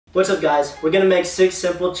What's up guys? We're gonna make 6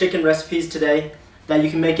 simple chicken recipes today that you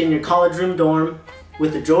can make in your college room dorm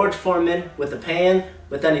with the George Foreman, with a pan,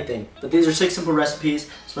 with anything. But these are 6 simple recipes,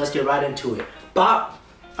 so let's get right into it. Bop!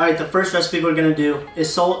 Alright, the first recipe we're gonna do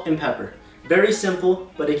is salt and pepper. Very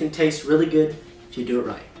simple, but it can taste really good if you do it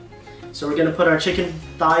right. So we're gonna put our chicken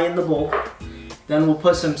thigh in the bowl. Then we'll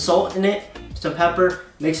put some salt in it, some pepper,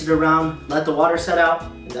 mix it around, let the water set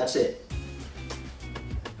out, and that's it.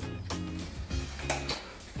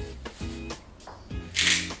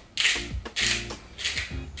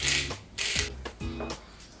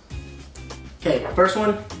 Okay, first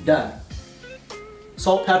one, done.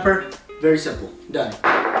 Salt, pepper, very simple, done.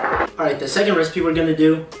 Alright, the second recipe we're gonna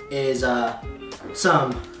do is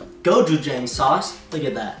some gochujang sauce. Look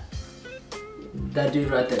at that. That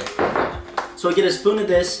dude right there. So we'll get a spoon of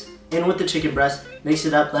this in with the chicken breast, mix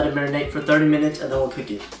it up, let it marinate for 30 minutes, and then we'll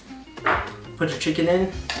cook it. Put your chicken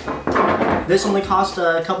in. This only cost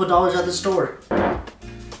a couple dollars at the store.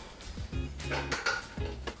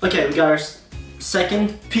 Okay, we got our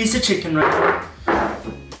second piece of chicken right here.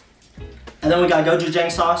 And then we got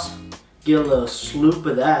gochujang sauce. Get a little sloop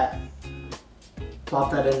of that.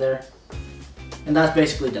 Plop that in there. And that's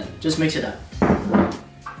basically done. Just mix it up.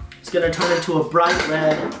 It's gonna turn into a bright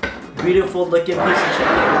red, beautiful looking piece of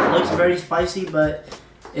chicken. It looks very spicy, but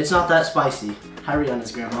it's not that spicy. Hi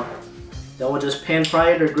Rihanna's grandma. Then we'll just pan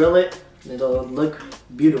fry it or grill it. And it'll look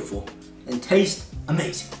beautiful and taste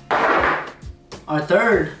amazing. Our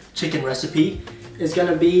third chicken recipe is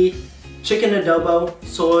gonna be chicken adobo,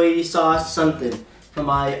 soy sauce, something from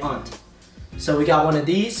my aunt. So we got one of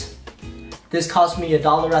these. This cost me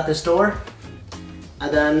 $1 at the store.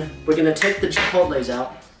 And then we're gonna take the chipotles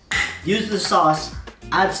out, use the sauce,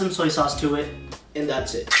 add some soy sauce to it, and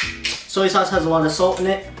that's it. Soy sauce has a lot of salt in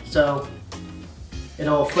it, so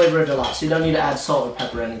it'll flavor it a lot. So you don't need to add salt or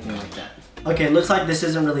pepper or anything like that. Okay, looks like this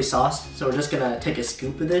isn't really sauced, so we're just gonna take a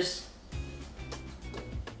scoop of this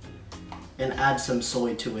and add some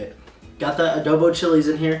soy to it. Got the adobo chilies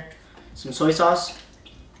in here, some soy sauce,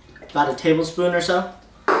 about a tablespoon or so.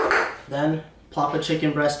 Then plop a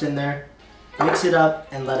chicken breast in there, mix it up,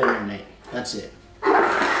 and let it marinate. That's it.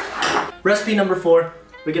 Recipe number 4,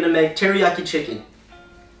 we're gonna make teriyaki chicken.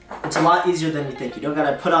 It's a lot easier than you think. You don't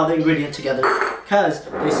gotta put all the ingredients together because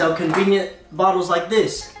they sell convenient bottles like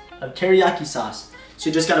this of teriyaki sauce. So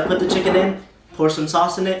you just gotta put the chicken in, pour some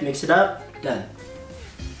sauce in it, mix it up, done.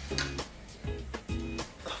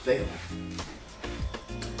 Fail.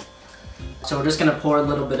 So we're just gonna pour a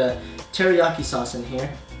little bit of teriyaki sauce in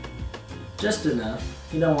here. Just enough.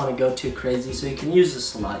 You don't want to go too crazy, so you can use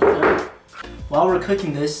this a lot, you know? While we're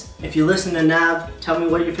cooking this, if you listen to Nav, tell me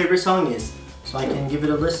what your favorite song is, so I can give it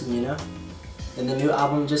a listen, you know? And the new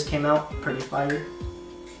album just came out, pretty fire.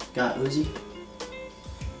 Got Uzi.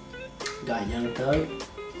 Got Young Thug.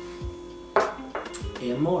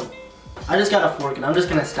 And more. I just got a fork and I'm just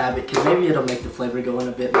gonna stab it because maybe it'll make the flavor go in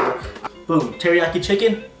a bit more. Boom, teriyaki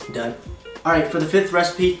chicken, done. Alright, for the 5th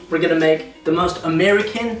recipe, we're gonna make the most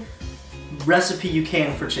American recipe you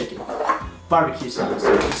can for chicken. Barbecue sauce,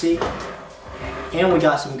 you see? And we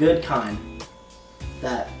got some good kind.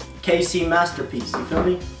 That KC masterpiece, you feel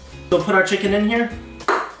me? We'll put our chicken in here.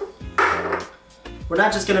 We're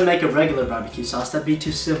not just gonna make a regular barbecue sauce, that'd be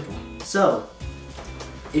too simple. So,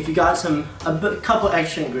 if you got a couple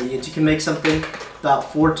extra ingredients, you can make something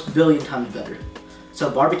about 4 billion times better. So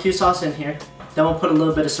barbecue sauce in here, then we'll put a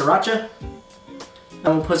little bit of sriracha,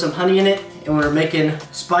 then we'll put some honey in it, and we're making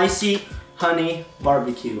spicy honey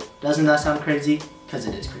barbecue. Doesn't that sound crazy? Because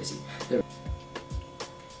it is crazy. There.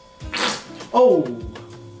 Oh!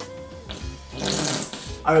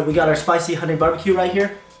 Alright, we got our spicy honey barbecue right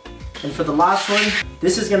here. And for the last one,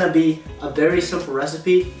 this is gonna be a very simple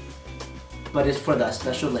recipe, but it's for that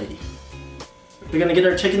special lady. We're gonna get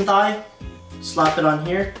our chicken thigh, slap it on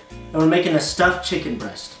here, and we're making a stuffed chicken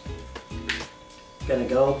breast. Gonna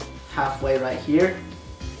go halfway right here.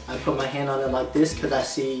 I put my hand on it like this because I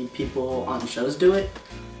see people on shows do it.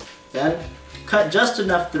 Then cut just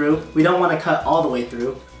enough through. We don't want to cut all the way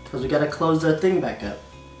through because we gotta close the thing back up.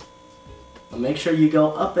 But make sure you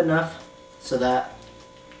go up enough so that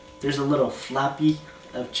there's a little flappy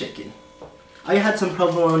of chicken. I had some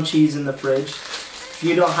provolone cheese in the fridge. If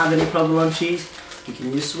you don't have any provolone cheese, you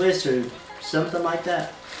can use Swiss or something like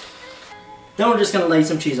that. Then we're just gonna lay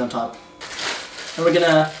some cheese on top. And we're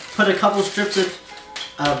gonna put a couple strips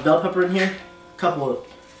of bell pepper in here. A couple of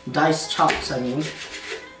diced chops, I mean.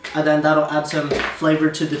 And then that'll add some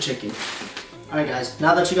flavor to the chicken. Alright guys,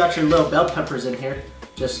 now that you got your little bell peppers in here,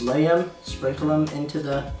 just lay them, sprinkle them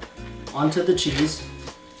onto the cheese.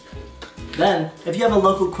 Then, if you have a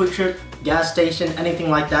local Quick Trip, gas station, anything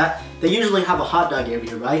like that, they usually have a hot dog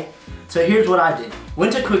area, right? So here's what I did.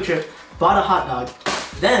 Went to Quick Trip, bought a hot dog,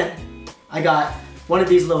 then I got one of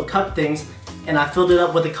these little cup things and I filled it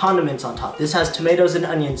up with the condiments on top. This has tomatoes and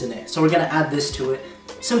onions in it, so we're gonna add this to it.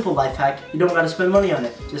 Simple life hack, you don't gotta spend money on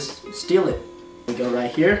it, just steal it. We go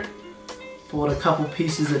right here, fold a couple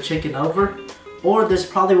pieces of chicken over, or this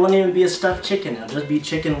probably won't even be a stuffed chicken, it'll just be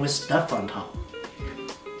chicken with stuff on top.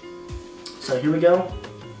 So here we go,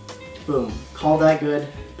 boom, call that good,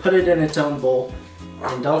 put it in its own bowl,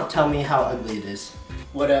 and don't tell me how ugly it is.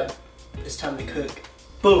 What up? It's time to cook.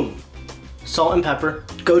 Boom! Salt and pepper,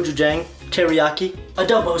 gochujang, teriyaki,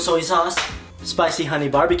 adobo soy sauce, spicy honey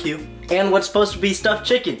barbecue, and what's supposed to be stuffed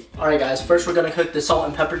chicken. Alright guys, first we're gonna cook the salt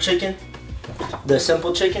and pepper chicken, the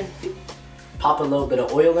simple chicken. Pop a little bit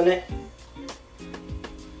of oil in it,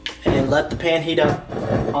 and let the pan heat up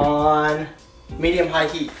on medium-high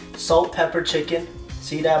heat. Salt, pepper, chicken,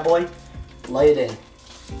 see that boy? Lay it in.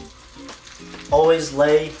 Always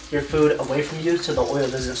lay your food away from you so the oil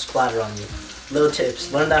doesn't splatter on you. Little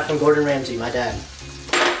tips, learn that from Gordon Ramsay, my dad.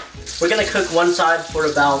 We're gonna cook one side for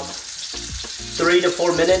about 3 to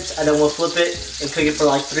 4 minutes, and then we'll flip it and cook it for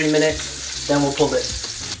like 3 minutes, then we'll pull it.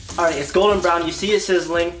 Alright, it's golden brown, you see it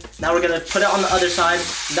sizzling. Now we're gonna put it on the other side.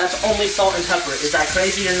 That's only salt and pepper. Is that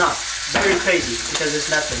crazy or not? Very crazy, because it's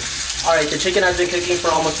nothing. Alright, the chicken has been cooking for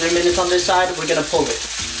almost 3 minutes on this side. We're gonna pull it.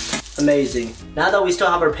 Amazing. Now that we still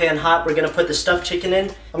have our pan hot, we're gonna put the stuffed chicken in.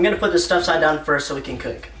 I'm gonna put the stuffed side down first so we can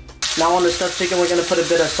cook. Now on the stuffed chicken, we're gonna put a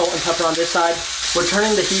bit of salt and pepper on this side. We're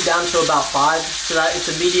turning the heat down to about 5 so that it's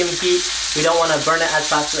a medium heat. We don't wanna burn it as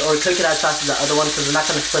fast or cook it as fast as the other one because we're not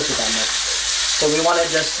gonna flip it that much. So we want it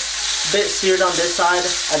just a bit seared on this side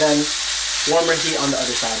and then warmer heat on the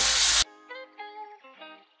other side.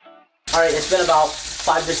 Alright, it's been about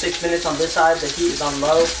 5 to 6 minutes on this side. The heat is on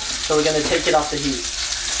low, so we're gonna take it off the heat.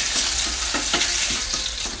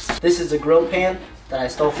 This is a grill pan that I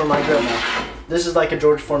stole from my grill now. This is like a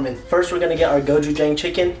George Foreman. First we're gonna get our gochujang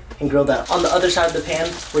chicken and grill that. On the other side of the pan,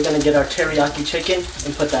 we're gonna get our teriyaki chicken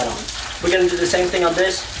and put that on. We're gonna do the same thing on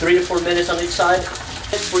this, 3 to 4 minutes on each side.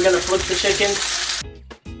 We're gonna flip the chicken.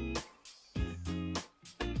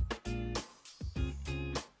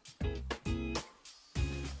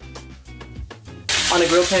 On a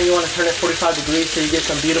grill pan, you want to turn it 45 degrees so you get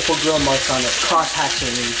some beautiful grill marks on it, cross-hatching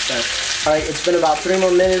and stuff. Alright, it's been about 3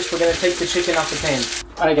 more minutes. We're going to take the chicken off the pan.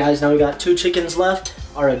 Alright guys, now we got 2 chickens left.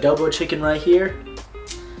 Our adobo chicken right here,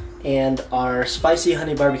 and our spicy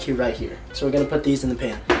honey barbecue right here. So we're going to put these in the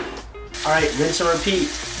pan. Alright, rinse and repeat.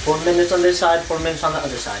 4 minutes on this side, 4 minutes on the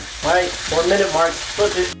other side. Alright, 4 minute mark,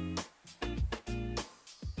 flip it.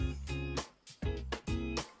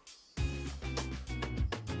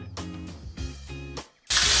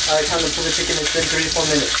 Alright, time to pull the chicken. It's been 3 to 4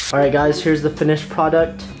 minutes. Alright guys, here's the finished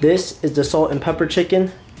product. This is the salt and pepper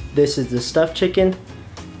chicken. This is the stuffed chicken.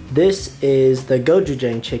 This is the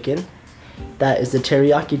gochujang chicken. That is the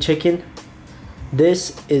teriyaki chicken.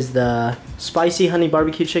 This is the spicy honey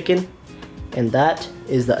barbecue chicken. And that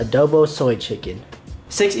is the adobo soy chicken.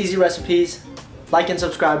 6 easy recipes. Like and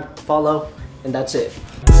subscribe, follow, and that's it.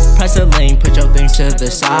 Press the link, put your things to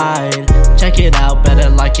the side. Check it out, better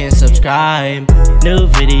like and subscribe. New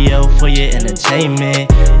video for your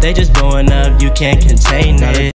entertainment. They just blowing up, you can't contain it.